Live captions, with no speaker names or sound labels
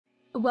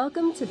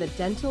Welcome to the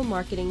Dental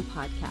Marketing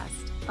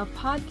Podcast, a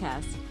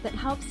podcast that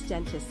helps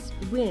dentists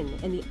win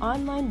in the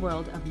online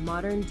world of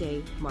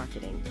modern-day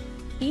marketing.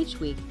 Each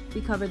week,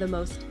 we cover the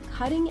most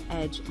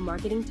cutting-edge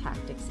marketing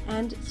tactics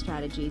and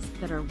strategies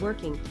that are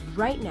working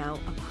right now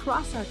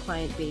across our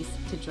client base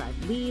to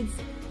drive leads,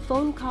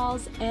 phone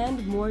calls,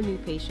 and more new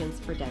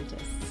patients for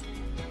dentists.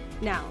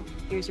 Now,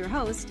 here's your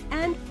host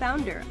and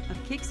founder of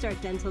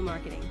Kickstart Dental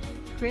Marketing,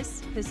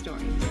 Chris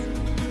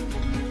Pistorius.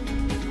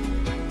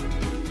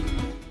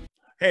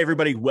 Hey,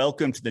 everybody.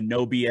 Welcome to the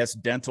No BS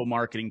Dental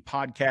Marketing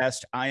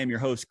Podcast. I am your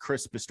host,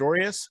 Chris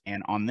Pistorius.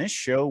 And on this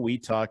show, we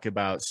talk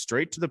about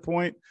straight to the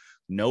point,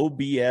 no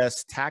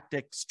BS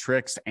tactics,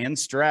 tricks, and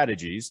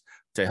strategies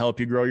to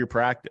help you grow your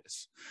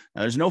practice.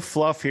 Now, there's no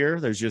fluff here.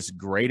 There's just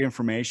great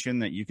information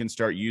that you can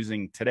start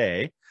using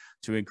today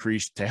to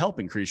help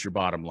increase your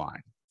bottom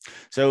line.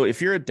 So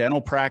if you're a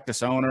dental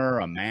practice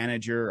owner, a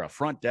manager, a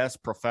front desk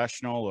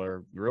professional,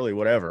 or really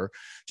whatever,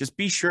 just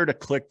be sure to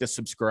click the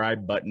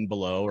subscribe button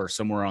below or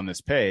somewhere on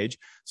this page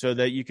so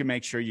that you can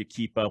make sure you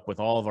keep up with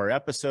all of our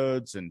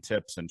episodes and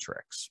tips and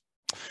tricks.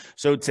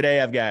 So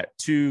today I've got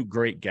two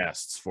great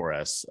guests for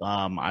us.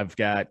 I've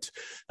got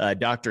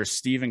Dr.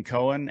 Stephen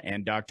Cohen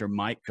and Dr.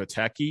 Mike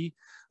Kotecki.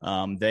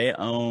 They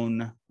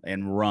own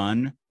and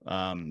run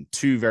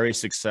two very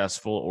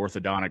successful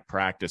orthodontic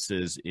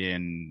practices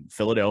in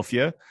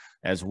Philadelphia,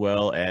 as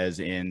well as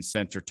in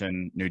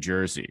Centerton, New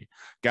Jersey.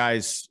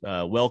 Guys,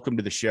 welcome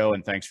to the show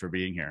and thanks for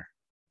being here.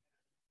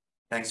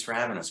 Thanks for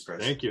having us,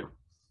 Chris. Thank you.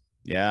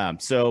 Yeah.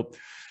 So,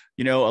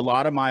 a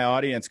lot of my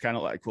audience, kind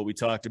of like what we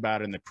talked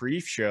about in the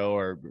pre-show,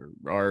 are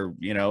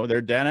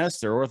they're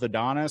dentists, they're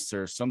orthodontists,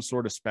 they're some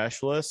sort of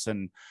specialists,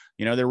 and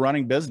they're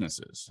running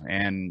businesses.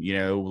 And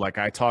like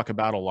I talk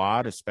about a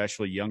lot,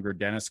 especially younger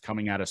dentists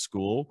coming out of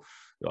school.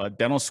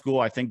 Dental school,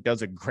 I think,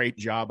 does a great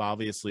job,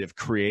 obviously, of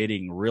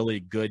creating really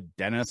good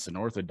dentists and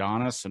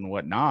orthodontists and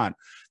whatnot.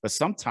 But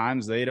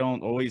sometimes they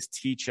don't always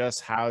teach us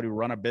how to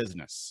run a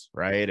business,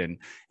 right?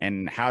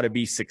 And how to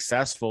be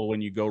successful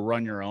when you go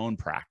run your own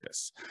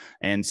practice.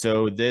 And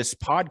so this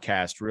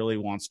podcast really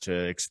wants to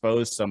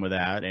expose some of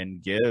that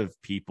and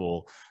give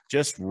people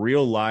just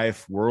real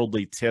life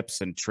worldly tips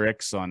and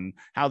tricks on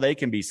how they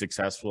can be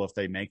successful if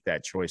they make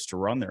that choice to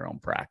run their own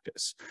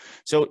practice.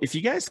 So if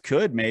you guys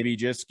could maybe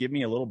just give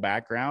me a little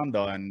background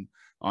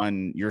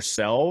on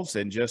yourselves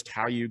and just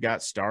how you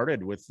got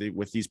started with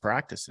these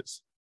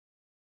practices.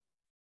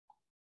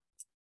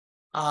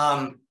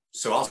 So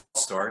I'll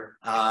start.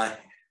 I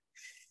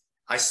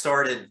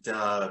started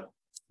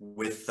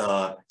with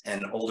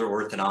an older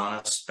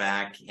orthodontist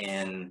back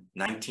in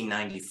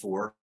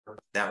 1994.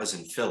 That was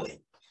in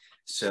Philly.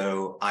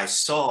 So I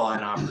saw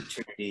an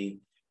opportunity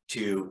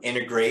to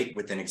integrate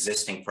with an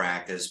existing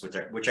practice,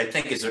 which I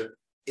think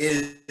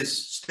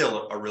is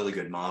still a really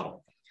good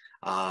model.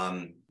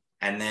 And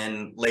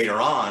then later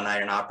on, I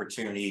had an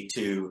opportunity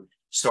to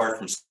start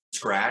from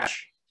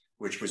scratch,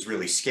 which was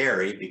really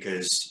scary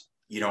because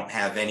you don't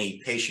have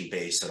any patient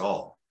base at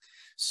all.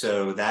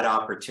 So that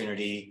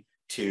opportunity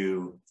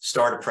to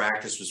start a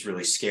practice was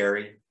really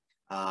scary.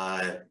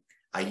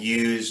 I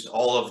used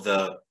all of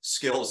the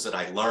skills that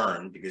I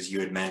learned because you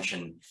had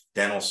mentioned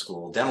dental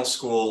school. Dental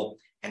school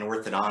and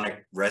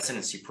orthodontic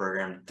residency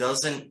program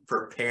doesn't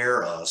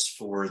prepare us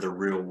for the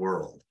real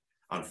world,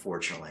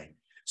 unfortunately.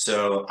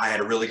 So I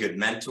had a really good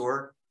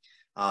mentor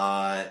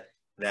that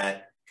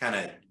kind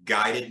of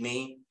guided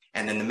me.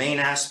 And then the main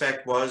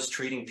aspect was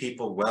treating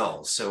people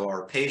well. So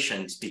our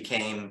patients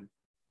became,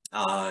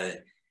 I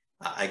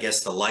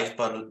guess, the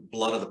lifeblood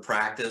of the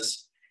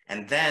practice.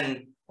 And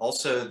then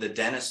also the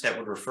dentist that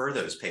would refer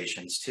those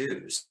patients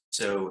too.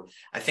 So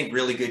I think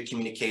really good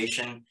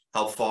communication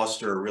helped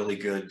foster a really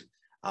good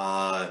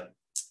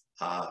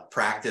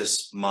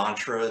practice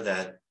mantra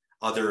that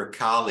other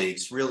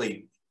colleagues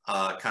really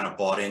kind of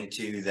bought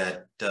into,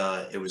 that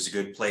it was a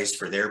good place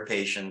for their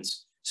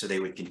patients, so they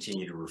would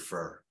continue to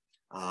refer.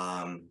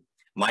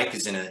 Mike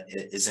is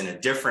in a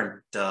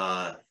different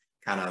kind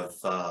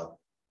of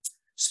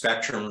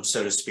spectrum,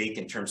 so to speak,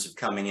 in terms of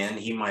coming in.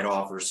 He might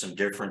offer some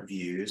different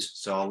views.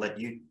 So I'll let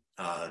you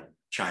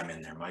chime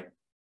in there, Mike.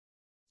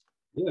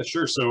 Yeah,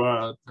 sure.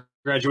 So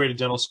graduated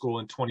dental school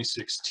in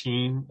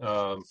 2016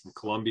 from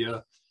Columbia.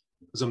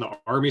 I was on the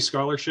Army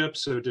scholarship,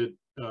 so did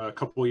a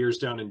couple of years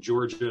down in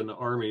Georgia in the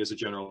Army as a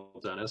general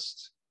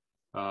dentist.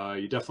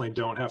 You definitely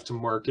don't have to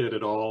market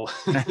at all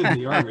in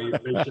the Army. Your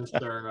patients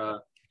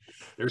are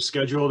they're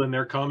scheduled and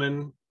they're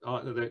coming.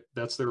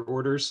 That's their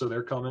orders, so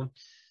they're coming.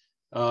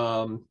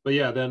 But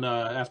yeah, then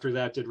after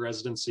that, did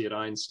residency at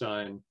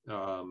Einstein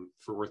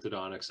for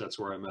orthodontics. That's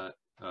where I met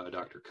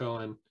Dr.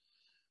 Cohen.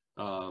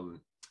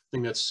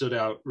 Thing that stood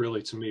out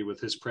really to me with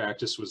his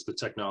practice was the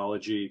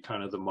technology,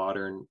 kind of the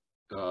modern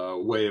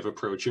way of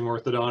approaching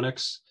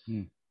orthodontics.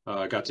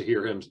 I got to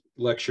hear him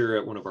lecture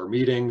at one of our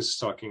meetings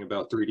talking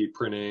about 3D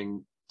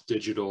printing,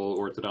 digital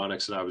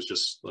orthodontics, and I was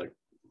just like,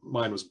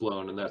 mind was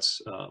blown. And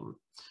that's,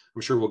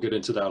 I'm sure we'll get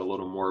into that a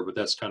little more, but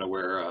that's kind of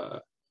where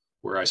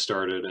I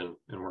started and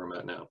where I'm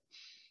at now.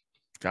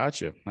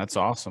 Gotcha. That's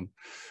awesome.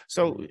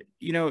 So,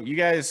 you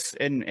guys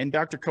and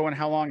Dr. Cohen,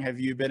 how long have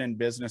you been in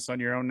business on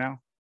your own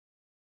now?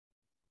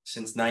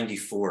 Since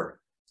 94.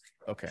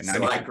 Okay.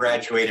 So I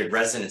graduated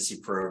residency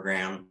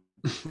program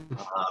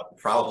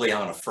probably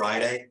on a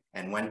Friday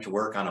and went to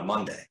work on a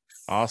Monday.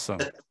 Awesome.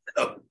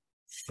 So,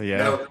 Yeah.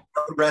 no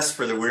rest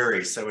for the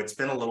weary. So it's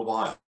been a little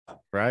while.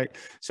 Right.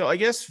 So I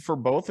guess for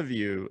both of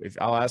you, if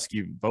I'll ask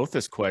you both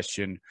this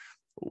question,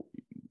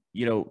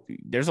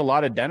 there's a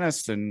lot of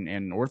dentists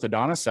and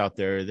orthodontists out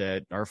there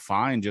that are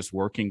fine just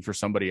working for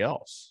somebody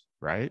else,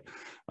 right?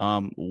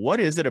 What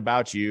is it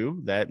about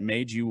you that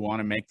made you want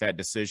to make that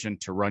decision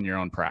to run your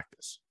own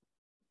practice?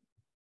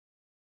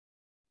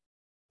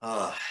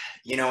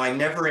 I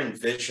never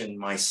envisioned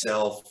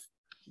myself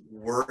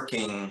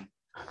working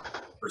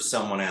for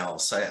someone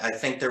else. I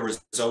think there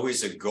was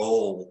always a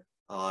goal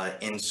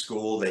in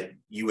school that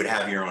you would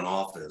have your own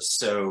office.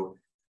 So,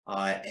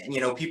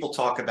 people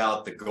talk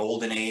about the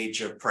golden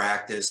age of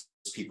practice.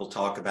 People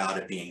talk about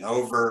it being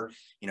over.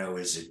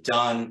 Is it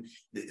done?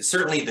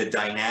 Certainly the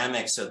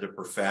dynamics of the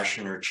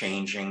profession are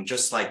changing,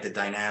 just like the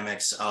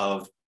dynamics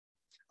of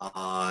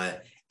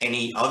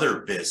any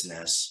other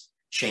business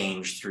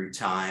change through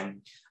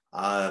time.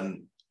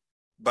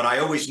 But I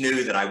always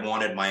knew that I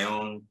wanted my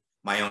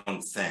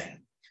own thing.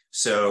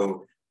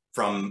 So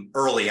from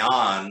early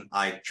on,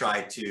 I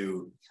tried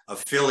to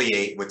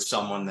affiliate with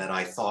someone that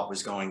I thought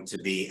was going to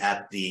be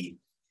at the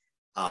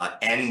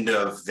end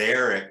of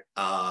their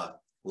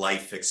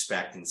life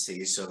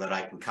expectancy, so that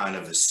I can kind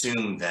of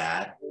assume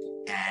that.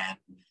 And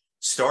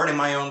starting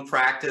my own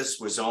practice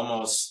was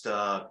almost,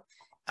 I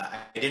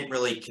didn't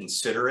really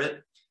consider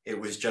it. It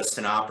was just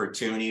an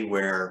opportunity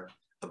where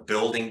a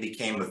building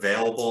became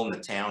available in the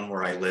town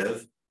where I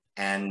live.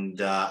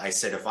 And I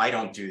said, if I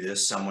don't do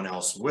this, someone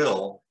else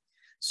will.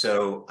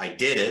 So I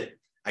did it.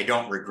 I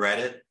don't regret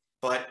it,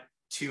 but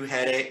two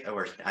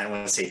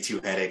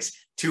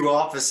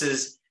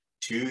offices,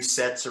 two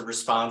sets of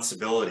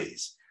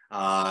responsibilities.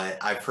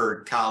 I've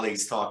heard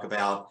colleagues talk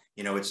about,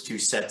 it's two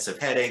sets of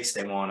headaches.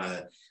 They want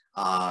to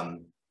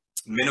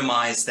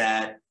minimize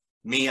that.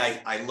 Me,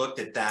 I looked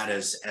at that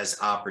as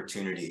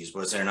opportunities.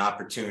 Was there an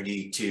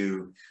opportunity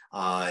to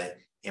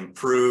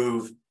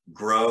improve,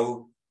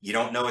 grow? You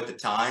don't know at the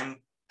time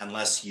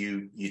unless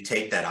you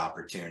take that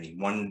opportunity.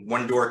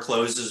 One door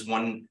closes,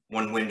 one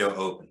window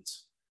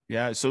opens.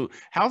 Yeah. So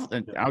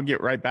I'll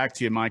get right back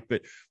to you, Mike,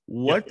 but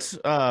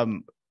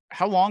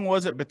how long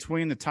was it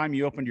between the time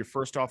you opened your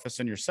first office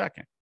and your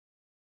second?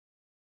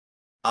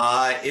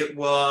 It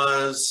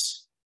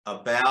was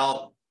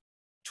about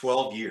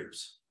 12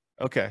 years.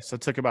 Okay. So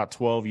it took about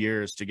 12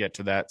 years to get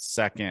to that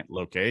second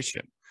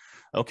location.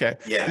 Okay.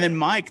 Yeah. And then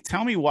Mike,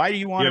 tell me, why do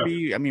you want to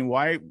be,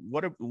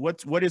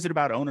 what is it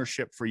about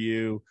ownership for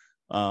you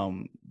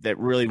that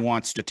really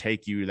wants to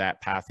take you that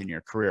path in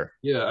your career?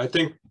 Yeah, I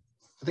think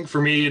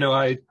for me,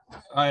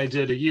 I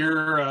did a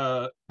year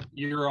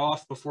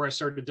off before I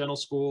started dental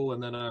school,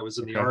 and then I was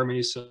in the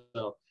Army. So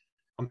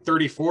I'm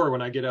 34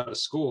 when I get out of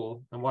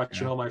school. I'm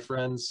watching all my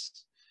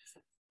friends,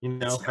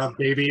 have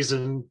babies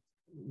and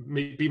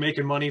be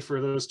making money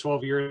for those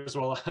 12 years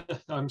while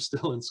I'm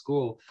still in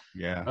school.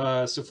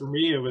 Yeah. So for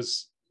me, it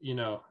was,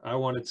 I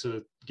wanted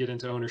to get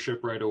into ownership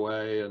right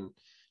away and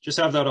just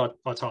have that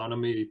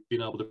autonomy,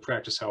 being able to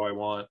practice how I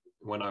want,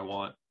 when I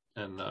want,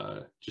 and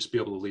just be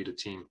able to lead a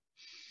team.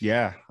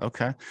 Yeah.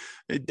 Okay.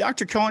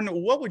 Dr. Cohen,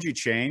 what would you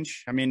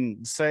change? I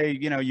mean, say,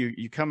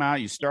 you come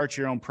out, you start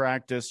your own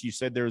practice. You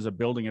said there was a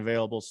building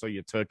available, so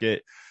you took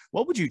it.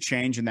 What would you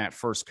change in that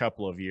first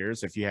couple of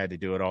years if you had to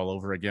do it all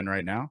over again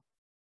right now?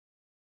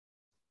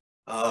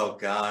 Oh,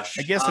 gosh.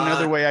 I guess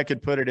another way I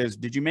could put it is,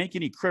 did you make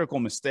any critical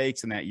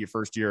mistakes in that your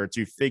first year or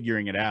two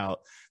figuring it out,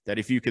 that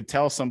if you could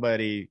tell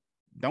somebody,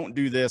 don't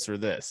do this or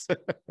this?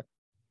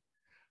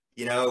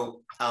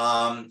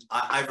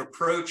 I've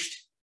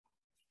approached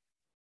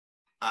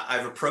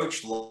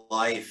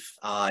life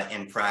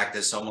in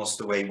practice almost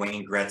the way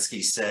Wayne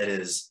Gretzky said,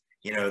 is,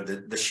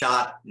 the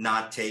shot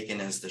not taken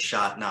is the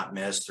shot not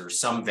missed, or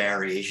some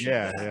variation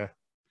of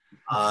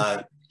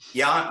that.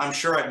 I'm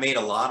sure I've made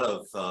a lot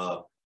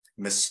of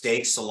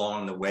mistakes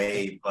along the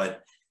way,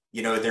 but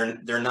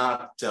they're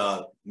not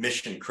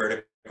mission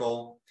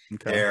critical.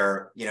 Okay.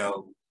 They're,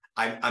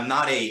 I'm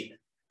not a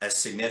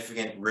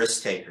significant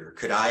risk taker.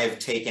 Could I have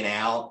taken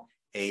out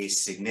a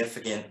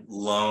significant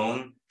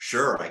loan?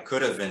 Sure, I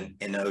could have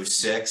in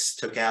 06,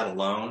 took out a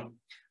loan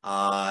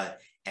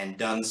and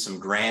done some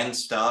grand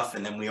stuff.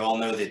 And then we all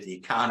know that the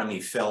economy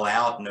fell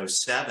out in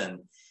 07.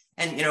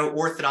 And,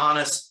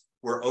 orthodontists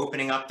were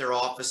opening up their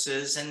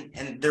offices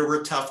and there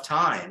were tough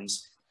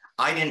times.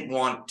 I didn't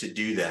want to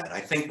do that.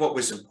 I think what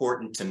was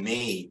important to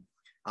me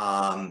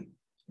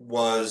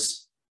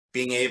was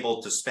being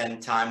able to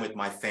spend time with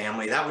my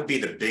family. That would be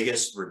the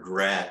biggest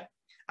regret,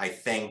 I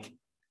think,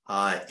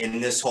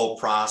 in this whole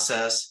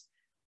process.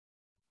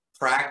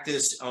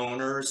 Practice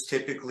owners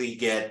typically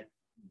get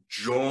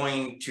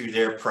joined to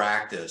their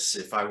practice.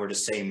 If I were to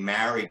say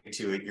married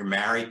to it, you're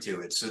married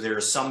to it. So there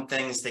are some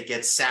things that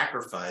get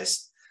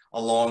sacrificed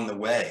along the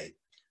way.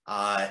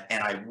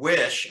 And I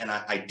wish, and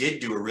I did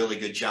do a really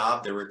good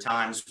job. There were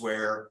times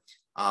where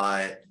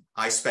I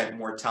spent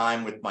more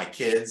time with my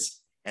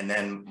kids, and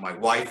then my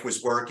wife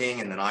was working,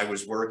 and then I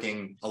was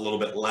working a little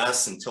bit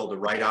less until the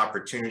right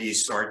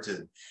opportunities start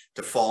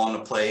to fall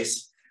into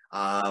place.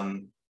 I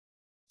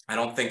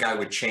don't think I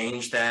would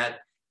change that.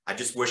 I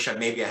just wish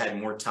maybe I had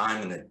more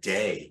time in the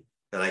day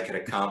that I could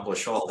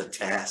accomplish all the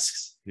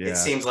tasks. Yeah. It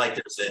seems like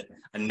there's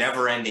a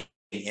never-ending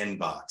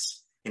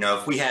inbox. You know,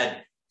 if we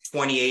had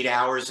 28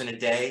 hours in a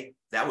day,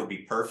 that would be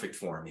perfect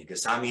for me,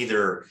 because I'm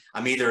either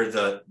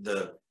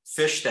the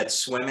fish that's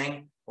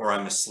swimming or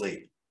I'm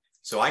asleep.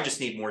 So I just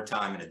need more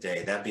time in a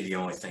day. That'd be the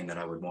only thing that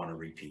I would want to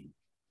repeat.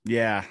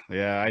 Yeah,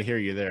 I hear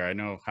you there. I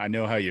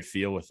know how you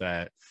feel with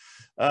that.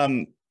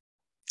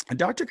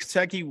 Dr.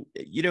 Kotecki,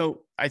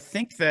 I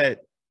think that,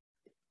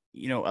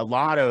 a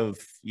lot of,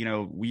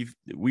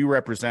 we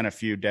represent a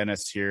few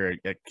dentists here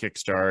at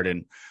Kickstart,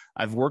 and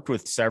I've worked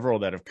with several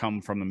that have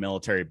come from a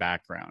military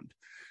background.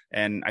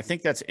 And I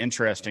think that's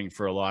interesting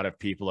for a lot of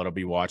people that'll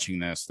be watching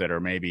this that are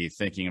maybe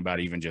thinking about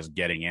even just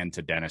getting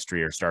into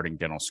dentistry or starting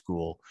dental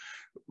school.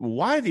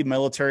 Why the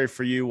military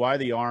for you? Why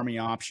the Army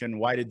option?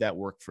 Why did that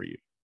work for you?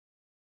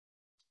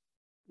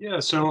 Yeah,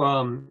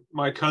 so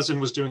my cousin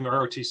was doing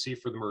ROTC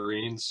for the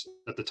Marines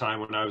at the time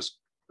when I was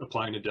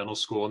applying to dental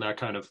school, and that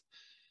kind of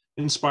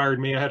inspired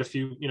me. I had a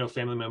few,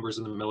 family members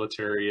in the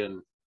military,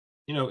 and,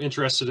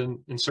 interested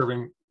in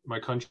serving my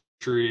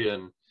country.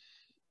 And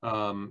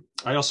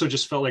I also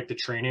just felt like the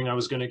training I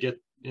was going to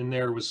get in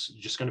there was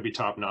just going to be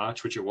top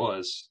notch, which it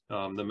was. The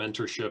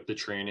mentorship, the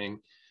training,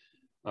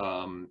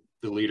 the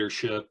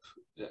leadership.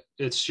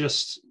 It's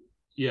just,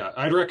 yeah,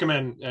 I'd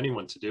recommend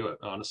anyone to do it.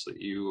 Honestly,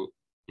 you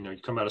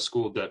come out of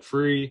school debt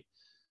free,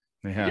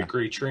 you get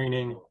great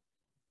training.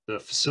 The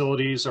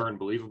facilities are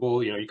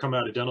unbelievable. You come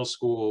out of dental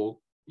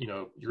school,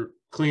 you're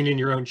cleaning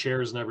your own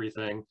chairs and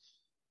everything.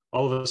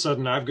 All of a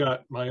sudden, I've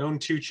got my own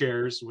 2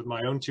 chairs with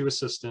my own 2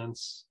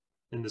 assistants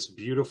in this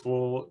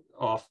beautiful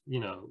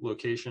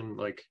location,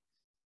 like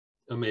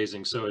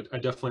amazing. So I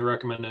definitely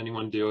recommend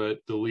anyone do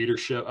it. The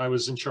leadership, I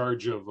was in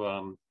charge of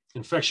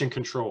infection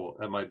control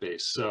at my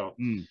base. So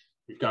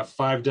we've got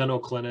 5 dental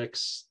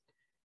clinics,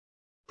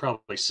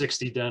 probably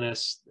 60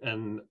 dentists,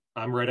 and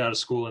I'm right out of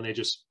school, and they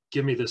just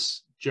give me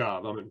this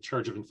job. I'm in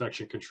charge of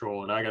infection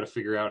control, and I got to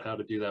figure out how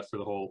to do that for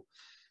the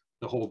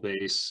whole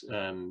base.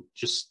 And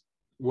just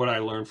what I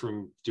learned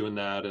from doing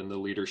that and the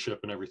leadership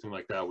and everything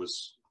like that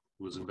was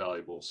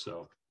invaluable.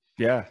 So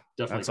yeah,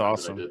 definitely, that's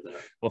awesome. I did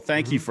that. Well,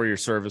 thank you for your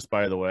service,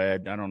 by the way. I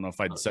don't know if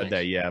I'd said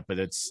that yet, but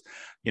it's,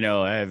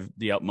 I have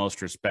the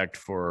utmost respect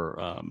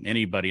for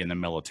anybody in the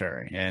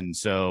military. And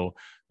so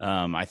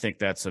I think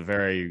that's a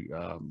very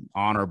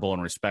honorable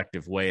and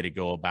respectful way to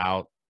go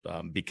about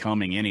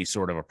becoming any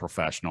sort of a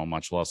professional,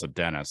 much less a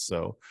dentist.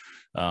 So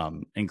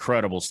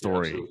incredible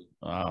story.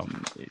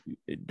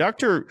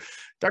 Dr.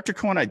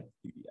 Cohen,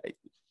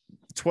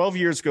 12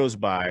 years goes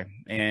by,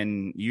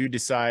 and you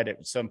decide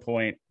at some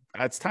point,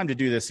 it's time to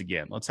do this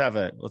again. Let's have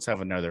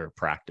another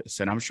practice.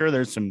 And I'm sure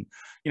there's some,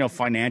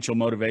 financial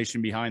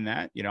motivation behind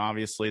that.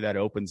 Obviously that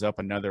opens up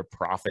another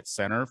profit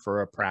center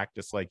for a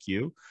practice like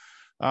you.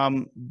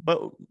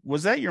 But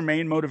was that your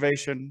main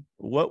motivation?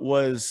 What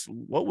was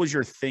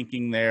your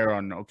thinking there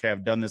on, okay,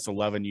 I've done this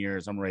 11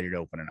 years, I'm ready to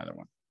open another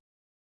one?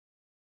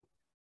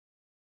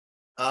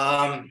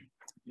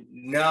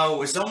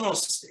 No,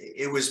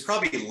 it was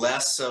probably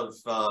less of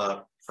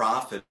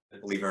profit,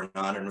 believe it or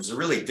not. And it was a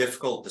really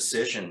difficult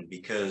decision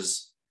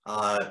because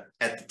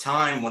at the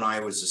time when I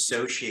was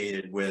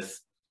associated with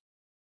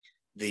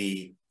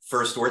the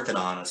first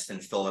orthodontist in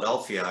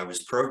Philadelphia, I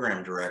was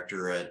program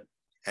director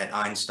at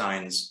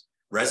Einstein's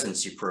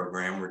residency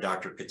program where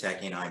Dr.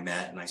 Kotecki and I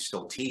met, and I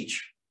still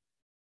teach.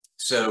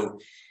 So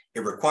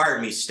it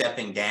required me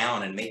stepping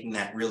down and making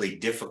that really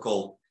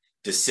difficult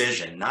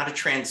decision, not a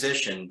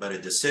transition, but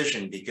a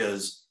decision,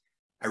 because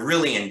I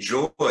really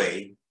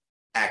enjoy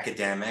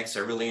academics.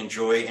 I really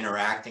enjoy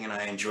interacting, and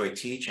I enjoy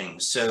teaching.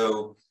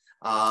 So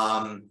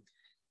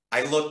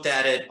I looked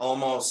at it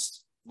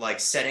almost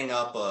like setting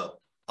up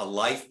a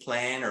life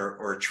plan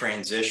or a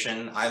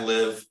transition. I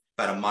live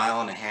about 1.5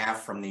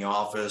 miles from the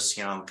office.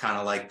 I'm kind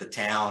of like the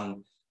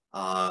town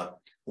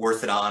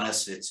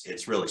orthodontist.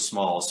 It's really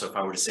small. So if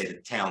I were to say the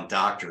town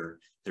doctor,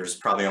 there's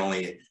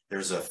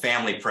a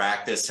family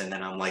practice, and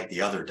then I'm like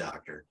the other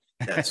doctor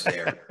that's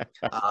there.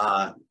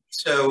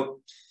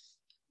 So,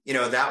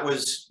 that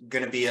was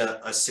going to be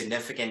a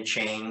significant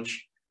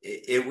change.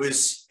 It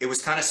was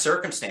kind of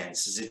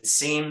circumstances. It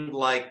seemed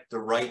like the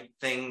right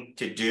thing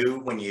to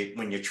do when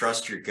you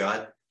trust your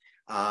gut.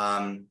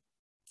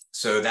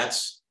 So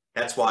that's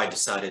why I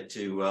decided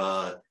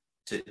to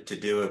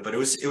do it. But it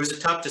was a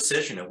tough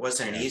decision. It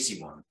wasn't an easy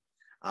one.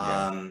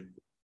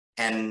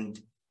 And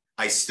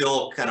I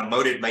still kind of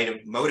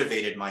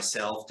motivated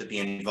myself to be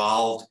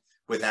involved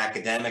with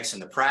academics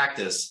and the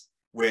practice,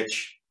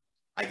 which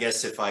I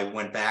guess if I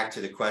went back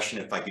to the question,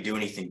 if I could do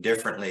anything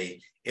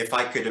differently, if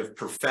I could have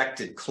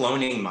perfected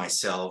cloning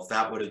myself,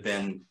 that would have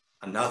been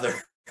another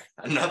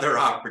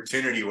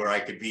opportunity where I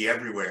could be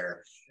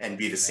everywhere and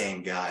be the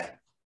same guy.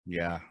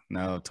 Yeah,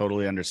 no,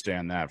 totally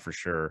understand that for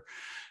sure.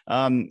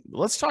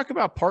 Let's talk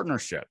about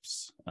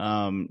partnerships.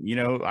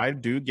 I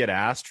do get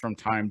asked from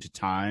time to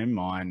time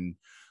on,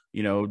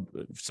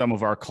 some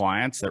of our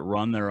clients that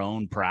run their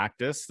own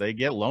practice, they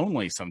get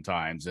lonely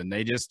sometimes, and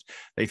they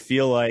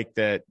feel like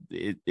that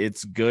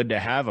it's good to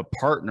have a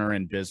partner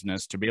in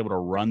business to be able to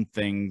run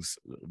things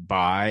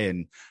by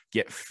and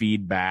get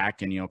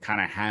feedback and, kind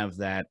of have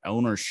that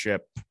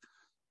ownership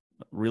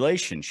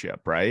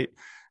relationship, right?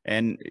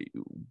 And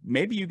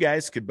maybe you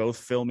guys could both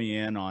fill me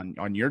in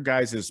on your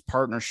guys'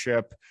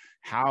 partnership,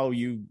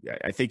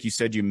 I think you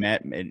said you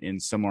met in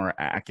some more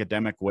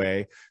academic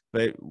way,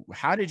 but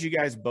how did you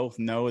guys both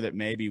know that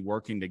maybe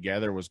working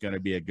together was going to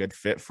be a good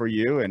fit for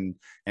you? And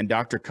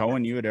Dr.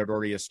 Cohen, you had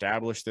already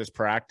established this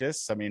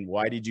practice. I mean,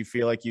 why did you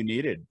feel like you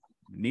needed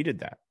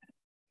that?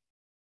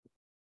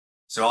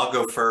 So I'll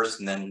go first,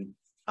 and then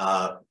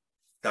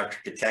Dr.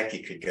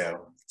 Kotecki could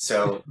go.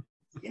 So,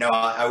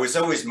 I was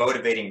always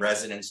motivating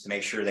residents to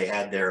make sure they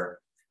had their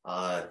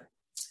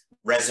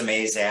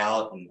resumes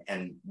out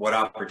and what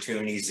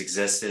opportunities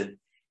existed.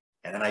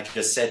 And then I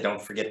just said,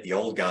 don't forget the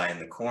old guy in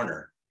the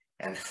corner.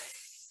 And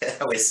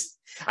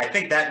I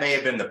think that may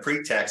have been the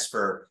pretext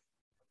for,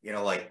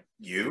 like,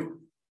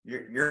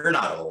 you're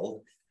not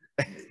old.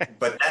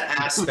 But that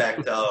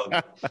aspect of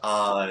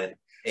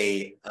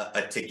a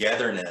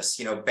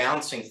togetherness,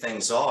 bouncing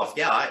things off.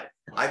 Yeah,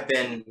 I've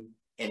been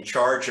in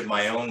charge of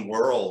my own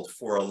world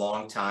for a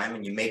long time,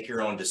 and you make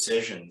your own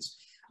decisions.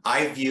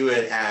 I view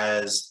it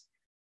as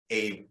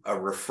a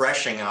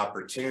refreshing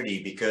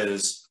opportunity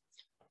because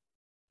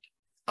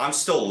I'm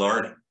still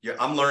learning.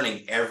 I'm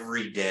learning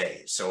every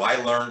day. So I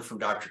learn from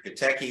Dr.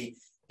 Kotecki,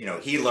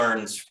 he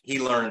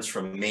learns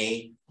from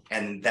me,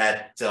 and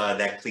that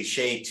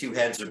cliche, two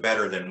heads are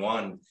better than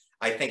one.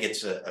 I think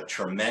it's a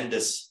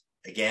tremendous,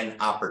 again,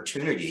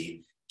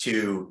 opportunity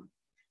to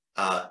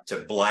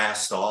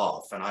blast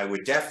off. And I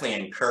would definitely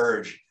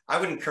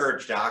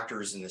encourage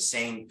doctors in the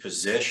same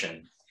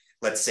position,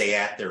 let's say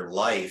at their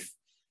life,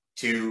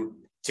 to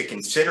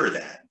consider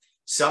that.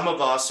 Some of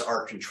us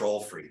are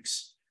control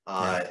freaks.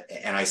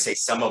 And I say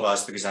some of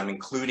us because I'm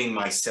including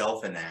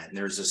myself in that. And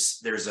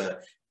there's a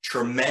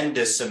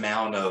tremendous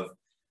amount of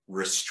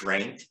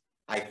restraint,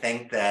 I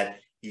think, that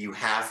you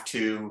have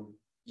to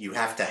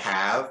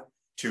have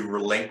to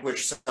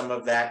relinquish some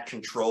of that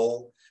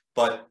control.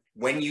 But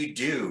when you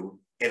do,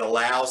 it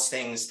allows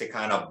things to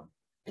kind of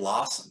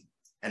blossom.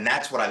 And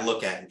that's what I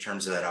look at in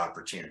terms of that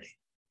opportunity.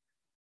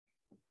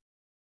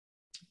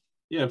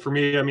 Yeah, for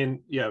me, I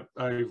mean, yeah,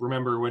 I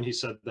remember when he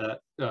said that,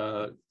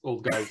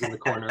 old guys in the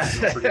corner,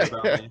 don't forget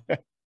about me.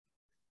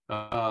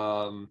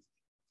 And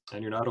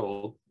you're not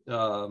old.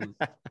 I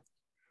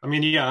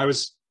mean, yeah, I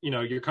was,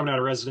 you're coming out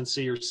of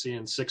residency, you're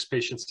seeing 6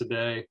 patients a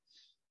day.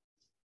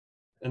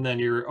 And then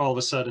you're all of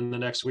a sudden the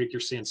next week,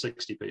 you're seeing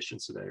 60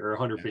 patients a day or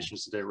 100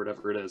 patients a day, or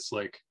whatever it is.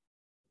 Like,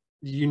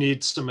 you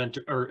need some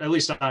mentor, or at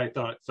least I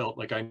felt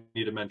like I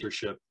needed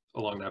mentorship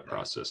along that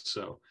process.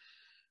 So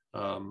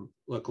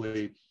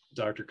luckily,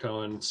 Dr.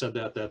 Cohen said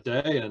that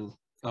day, and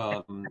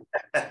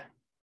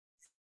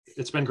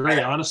it's been great.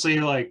 Honestly,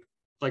 like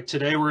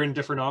today we're in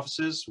different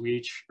offices. We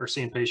each are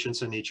seeing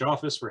patients in each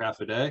office for half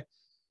a day.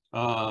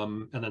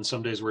 And then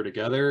some days we're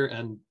together,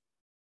 and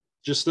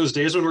just those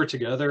days when we're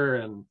together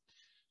and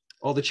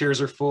all the chairs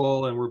are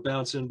full and we're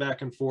bouncing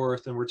back and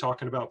forth and we're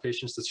talking about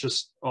patients, it's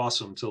just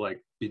awesome to like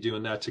be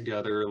doing that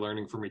together,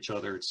 learning from each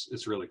other.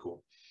 It's really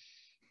cool.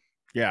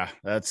 Yeah,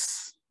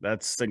 that's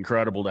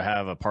incredible to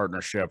have a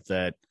partnership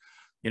that,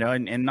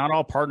 and not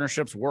all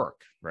partnerships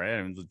work, right?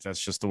 I mean,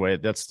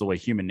 that's the way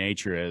human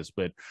nature is.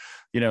 But,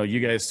 you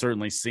guys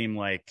certainly seem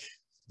like,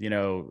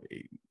 you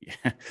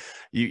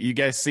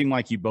guys seem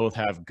like you both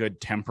have good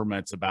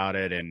temperaments about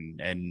it.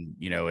 And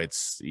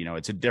it's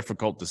a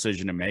difficult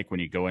decision to make when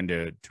you go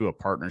into a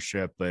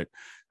partnership. But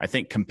I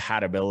think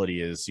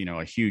compatibility is,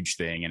 a huge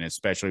thing. And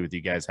especially with you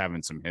guys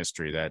having some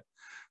history, that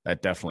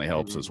definitely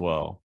helps as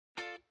well.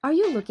 Are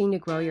you looking to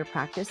grow your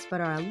practice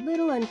but are a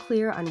little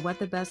unclear on what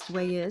the best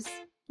way is?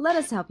 Let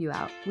us help you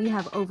out. We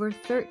have over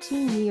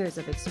 13 years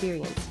of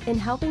experience in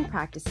helping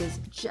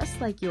practices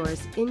just like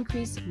yours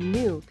increase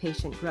new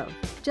patient growth.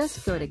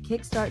 Just go to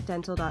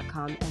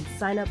kickstartdental.com and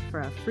sign up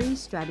for a free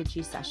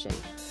strategy session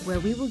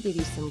where we will give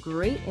you some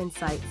great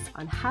insights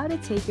on how to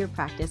take your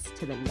practice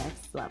to the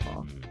next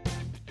level.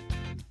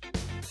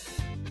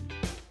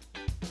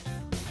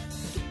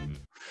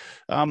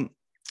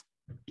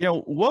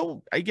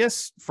 I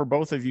guess for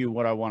both of you,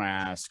 what I want to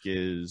ask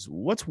is,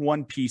 what's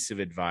one piece of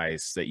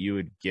advice that you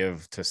would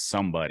give to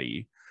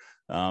somebody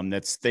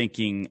that's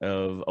thinking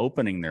of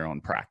opening their own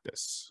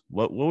practice?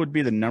 What would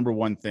be the number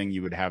one thing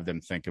you would have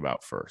them think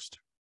about first?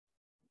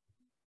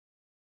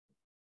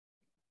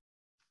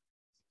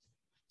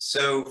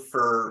 So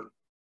for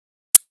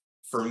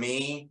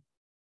me,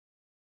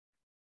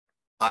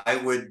 I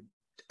would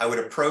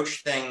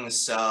approach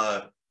things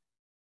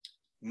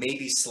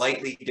maybe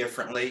slightly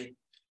differently.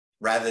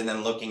 Rather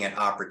than looking at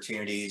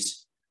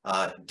opportunities,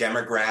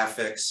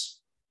 demographics,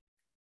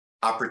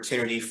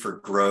 opportunity for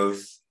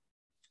growth,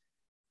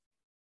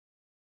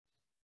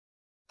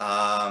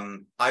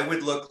 I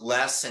would look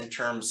less in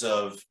terms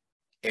of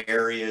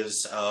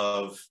areas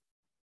of,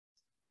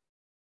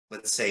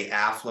 let's say,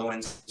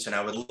 affluence, and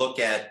I would look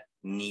at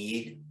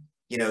need.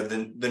 You know,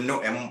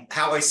 and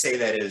how I say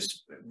that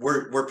is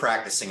we're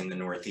practicing in the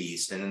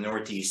Northeast, and the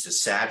Northeast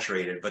is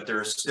saturated, but there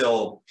are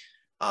still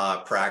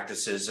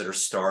practices that are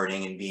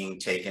starting and being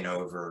taken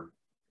over.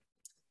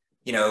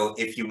 You know,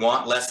 if you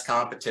want less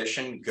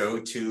competition, go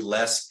to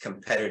less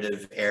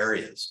competitive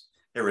areas.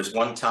 There was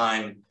one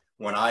time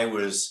when I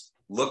was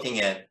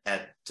looking at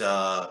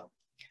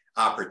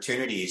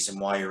opportunities, and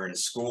while you're in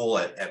school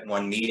at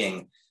one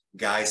meeting,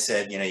 guy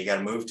said, you know, you got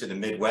to move to the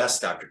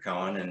Midwest, Dr.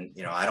 Cohen. And,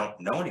 you know, I don't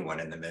know anyone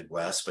in the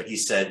Midwest, but he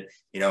said,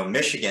 you know,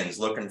 Michigan's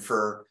looking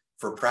for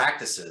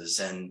practices.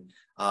 And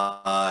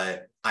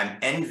I'm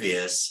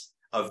envious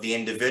of the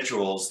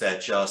individuals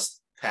that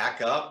just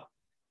pack up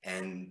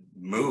and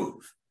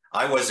move.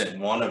 I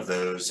wasn't one of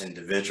those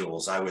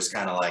individuals. I was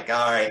kind of like,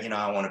 all right, you know,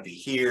 I want to be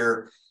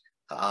here.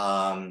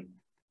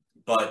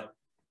 But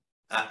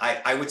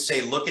I would say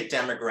look at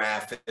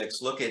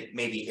demographics, look at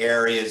maybe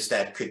areas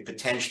that could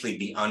potentially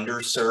be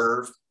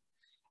underserved,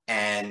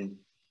 and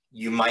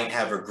you might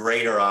have a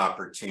greater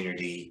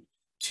opportunity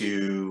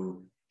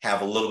to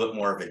have a little bit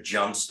more of a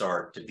jump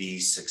start to be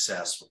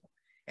successful.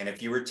 And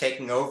if you were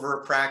taking over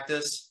a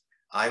practice,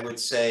 I would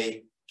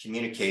say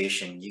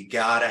communication. You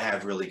got to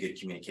have really good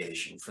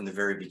communication from the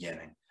very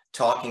beginning.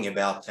 Talking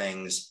about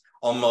things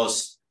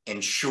almost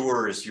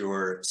ensures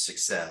your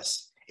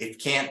success. If you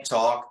can't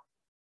talk,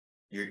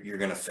 you're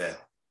going to fail.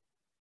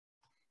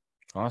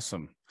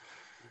 Awesome.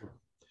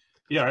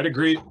 Yeah, I'd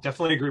agree.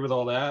 Definitely agree with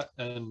all that.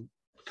 And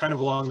kind of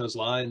along those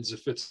lines,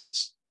 if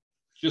it's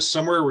just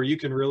somewhere where you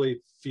can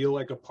really feel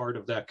like a part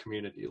of that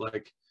community,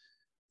 like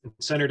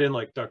centered in,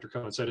 like Dr.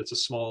 Cohen said, it's a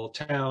small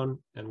town,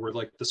 and we're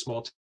like the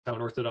small town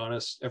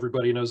orthodontists.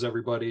 Everybody knows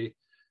everybody.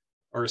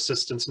 Our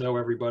assistants know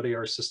everybody.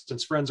 Our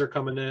assistants' friends are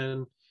coming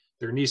in,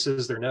 their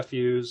nieces, their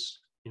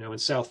nephews. You know, in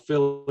South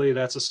Philly,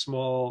 that's a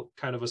small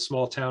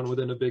town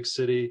within a big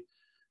city.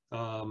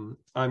 I'm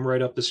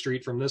right up the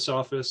street from this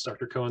office.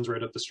 Dr. Cohen's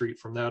right up the street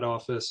from that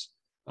office.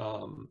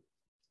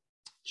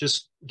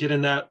 Just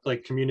getting that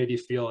like community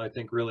feel, I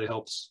think, really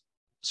helps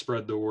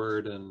spread the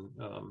word, and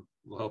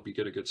will help you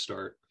get a good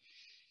start.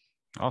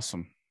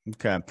 Awesome.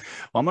 Okay.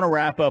 Well, I'm going to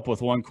wrap up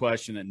with one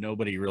question that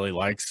nobody really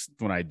likes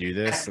when I do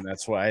this, and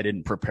that's why I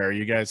didn't prepare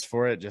you guys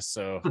for it, just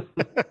so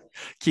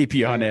keep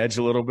you on edge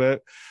a little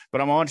bit. But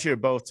I want you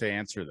both to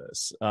answer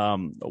this.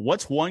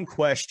 What's one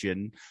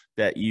question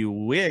that you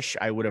wish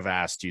I would have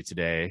asked you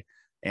today,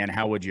 and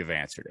how would you have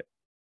answered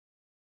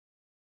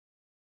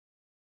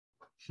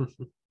it?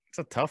 It's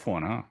a tough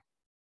one, huh?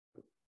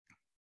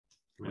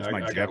 Where's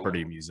my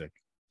Jeopardy music?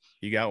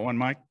 You got one,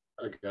 Mike?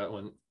 I got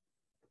one.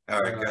 All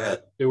right, go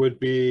ahead. It would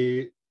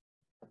be,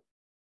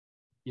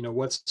 you know,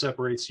 what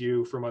separates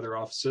you from other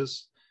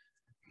offices?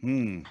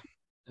 And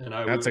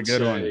that's a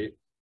good one.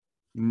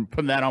 I'm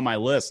putting that on my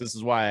list. This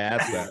is why I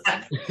asked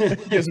that.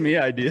 It gives me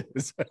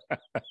ideas.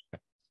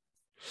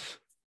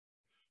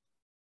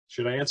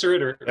 Should I answer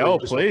it, or oh,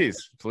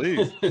 please.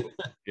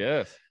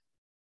 Yes.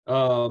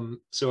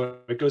 So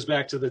it goes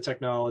back to the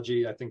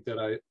technology, I think, that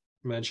I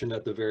mentioned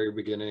at the very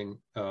beginning.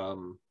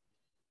 You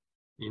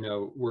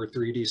know, we're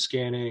 3D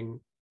scanning,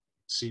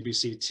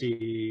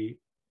 CBCT,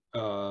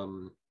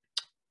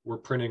 we're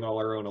printing all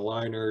our own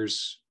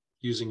aligners,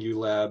 using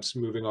U-Labs,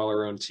 moving all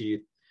our own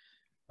teeth,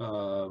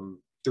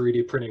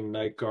 3D printing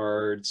night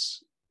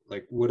guards,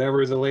 like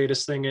whatever the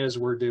latest thing is,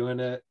 we're doing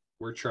it,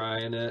 we're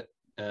trying it.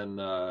 And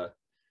I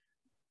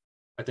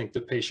think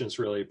the patients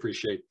really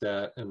appreciate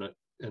that. And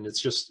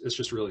it's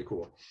just really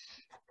cool.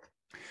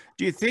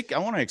 Do you think, I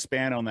want to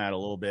expand on that a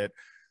little bit.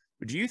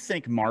 Do you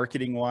think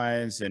marketing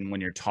wise, and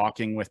when you're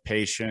talking with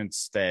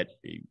patients, that,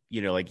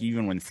 you know, like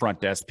even when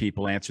front desk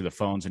people answer the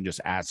phones and just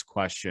ask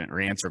questions or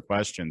answer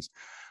questions,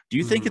 do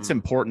you think it's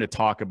important to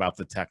talk about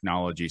the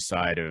technology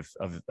side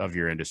of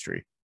your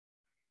industry?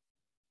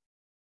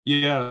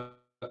 Yeah.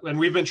 And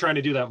we've been trying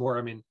to do that more.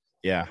 I mean,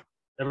 yeah,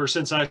 ever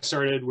since I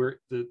started,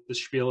 the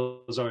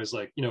spiel is always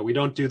like, you know, we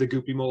don't do the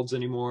goopy molds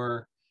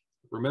anymore.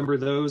 Remember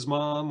those,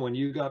 Mom, when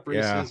you got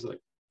braces? Yeah. Like,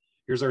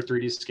 here's our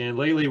 3D scan.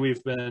 Lately,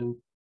 we've been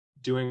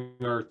doing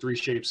our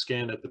 3Shape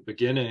scan at the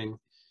beginning,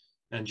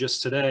 and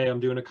just today I'm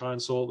doing a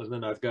consult, and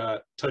then I've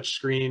got touch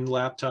screen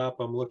laptop.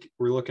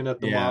 We're looking at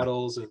the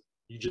models, and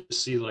you just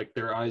see like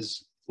their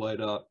eyes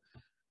light up.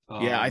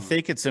 Yeah, I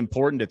think it's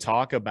important to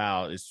talk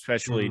about,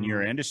 especially in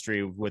your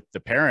industry, with the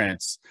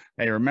parents.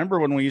 Hey, remember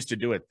when we used to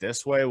do it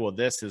this way? Well,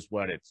 this is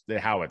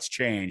how it's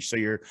changed. So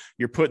you're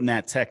putting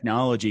that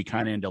technology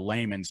kind of into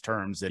layman's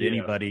terms that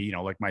anybody, you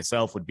know, like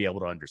myself, would be able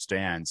to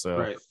understand. So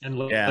right. And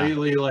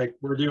lately, like,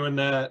 we're doing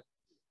that.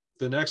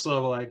 The next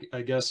level,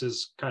 I guess,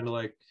 is kind of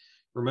like,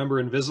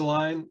 remember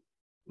Invisalign?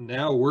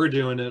 Now we're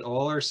doing it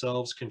all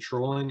ourselves,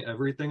 controlling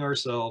everything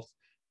ourselves,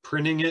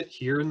 printing it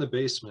here in the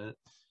basement.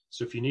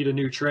 So if you need a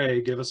new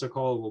tray, give us a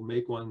call. We'll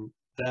make one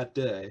that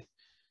day.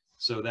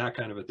 So that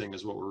kind of a thing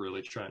is what we're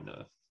really trying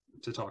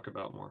to talk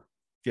about more.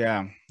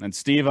 Yeah. And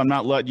Steve, I'm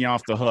not letting you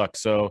off the hook.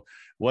 So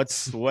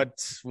what's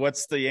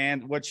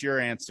your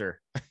answer?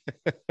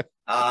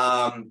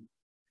 All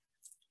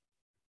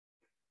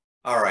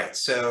right.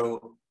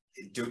 So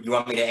do you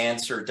want me to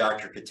answer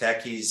Dr.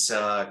 Kotecki's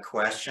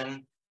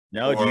question?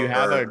 No, do you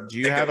have a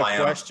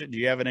question? Own? Do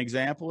you have an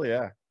example?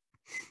 Yeah.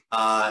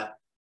 How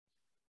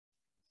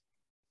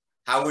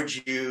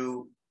would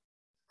you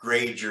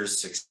grade your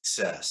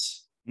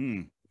success?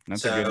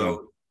 That's a good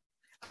one.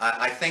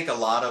 I think a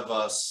lot of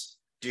us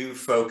do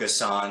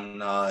focus on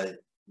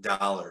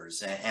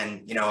dollars,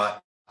 and you know,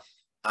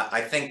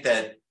 I think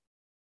that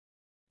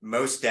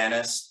most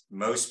dentists,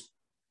 most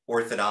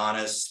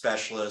orthodontists,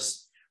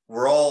 specialists,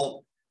 we're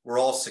all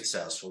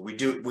successful.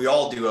 We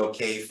all do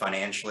okay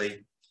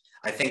financially.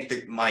 I think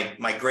that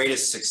my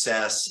greatest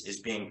success is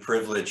being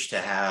privileged to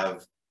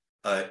have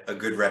a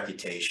good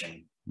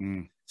reputation.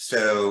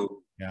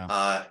 So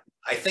yeah.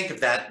 I think of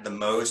that the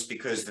most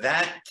because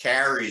that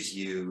carries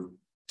you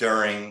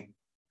during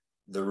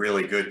the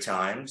really good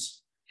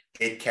times.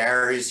 It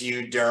carries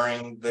you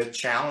during the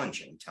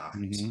challenging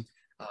times.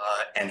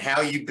 And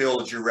how you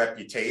build your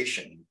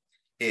reputation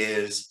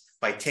is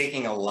by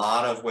taking a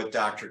lot of what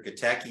Dr.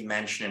 Kotecki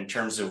mentioned in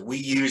terms of we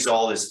use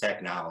all this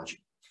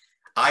technology.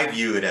 I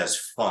view it as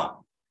fun.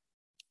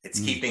 It's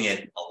keeping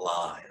it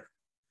alive.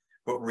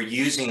 But we're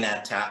using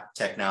that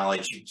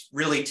technology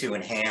really to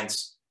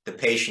enhance the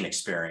patient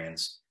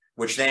experience,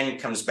 which then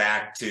comes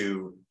back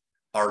to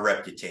our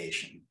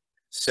reputation.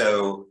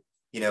 So,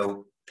 you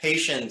know,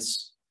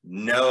 patients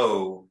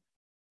know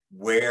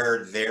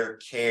where their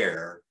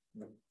care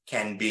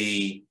can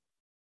be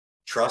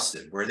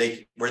trusted, where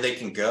they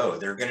can go.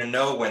 They're going to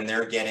know when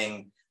they're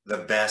getting the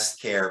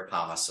best care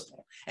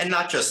possible. And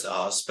not just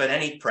us, but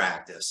any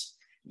practice.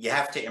 You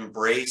have to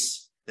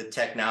embrace the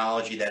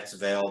technology that's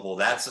available.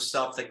 That's the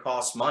stuff that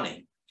costs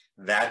money.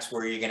 That's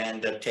where you're going to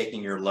end up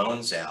taking your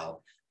loans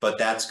out. But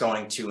that's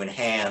going to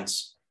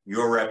enhance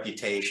your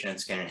reputation.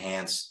 It's going to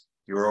enhance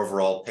your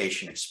overall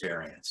patient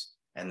experience.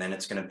 And then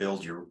it's going to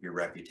build your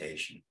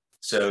reputation.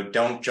 So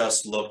don't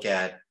just look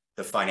at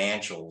the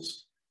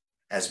financials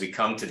as we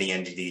come to the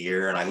end of the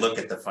year. And I look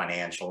at the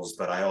financials,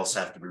 but I also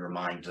have to be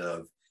reminded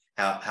of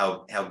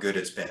how good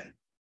it's been.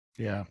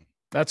 Yeah,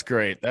 that's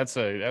great. That's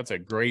a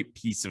great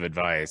piece of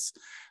advice.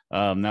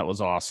 That was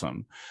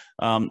awesome.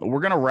 We're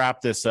going to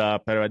wrap this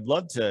up, but I'd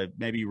love to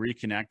maybe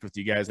reconnect with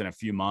you guys in a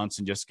few months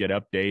and just get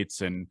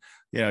updates and,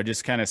 you know,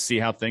 just kind of see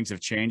how things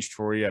have changed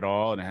for you at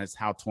all and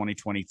how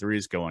 2023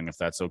 is going, if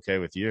that's okay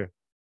with you.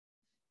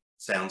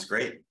 Sounds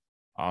great.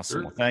 Awesome.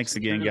 Sure. Well, thanks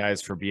again,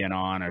 guys, for being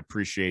on. I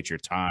appreciate your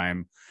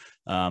time.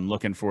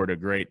 Looking forward to a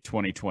great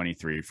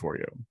 2023 for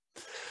you.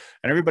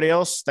 And everybody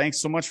else, thanks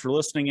so much for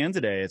listening in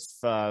today.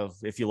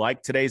 If you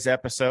like today's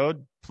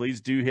episode, please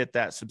do hit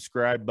that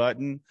subscribe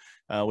button.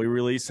 We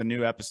release a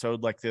new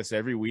episode like this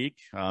every week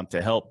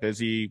to help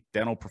busy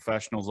dental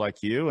professionals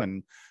like you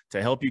and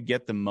to help you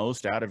get the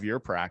most out of your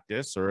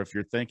practice. Or if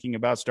you're thinking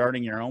about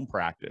starting your own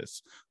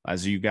practice,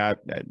 as you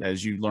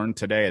learned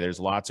today, there's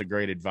lots of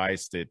great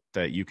advice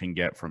that you can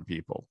get from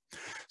people.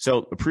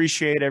 So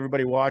appreciate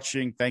everybody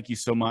watching. Thank you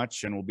so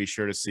much. And we'll be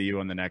sure to see you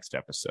on the next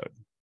episode.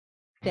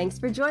 Thanks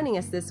for joining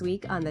us this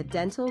week on the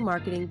Dental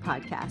Marketing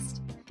Podcast.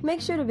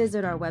 Make sure to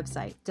visit our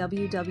website,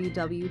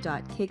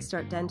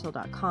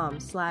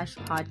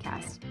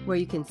 www.kickstartdental.com/podcast, where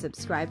you can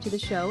subscribe to the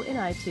show in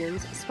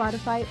iTunes,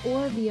 Spotify,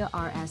 or via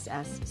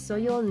RSS, so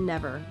you'll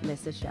never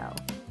miss a show.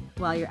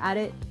 While you're at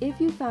it,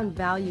 if you found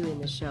value in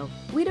the show,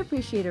 we'd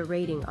appreciate a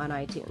rating on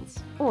iTunes.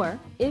 Or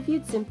if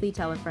you'd simply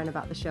tell a friend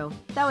about the show,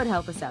 that would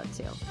help us out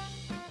too.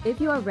 If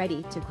you are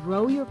ready to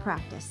grow your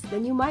practice,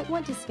 then you might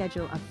want to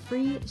schedule a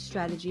free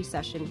strategy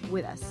session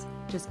with us.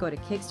 Just go to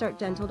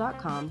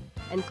kickstartdental.com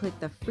and click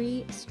the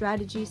free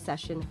strategy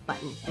session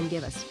button and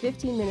give us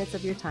 15 minutes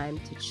of your time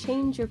to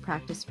change your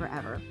practice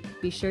forever.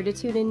 Be sure to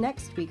tune in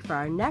next week for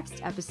our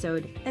next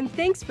episode. And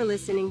thanks for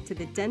listening to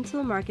the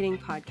Dental Marketing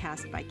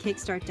Podcast by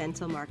Kickstart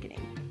Dental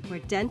Marketing, where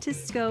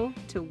dentists go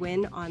to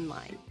win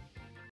online.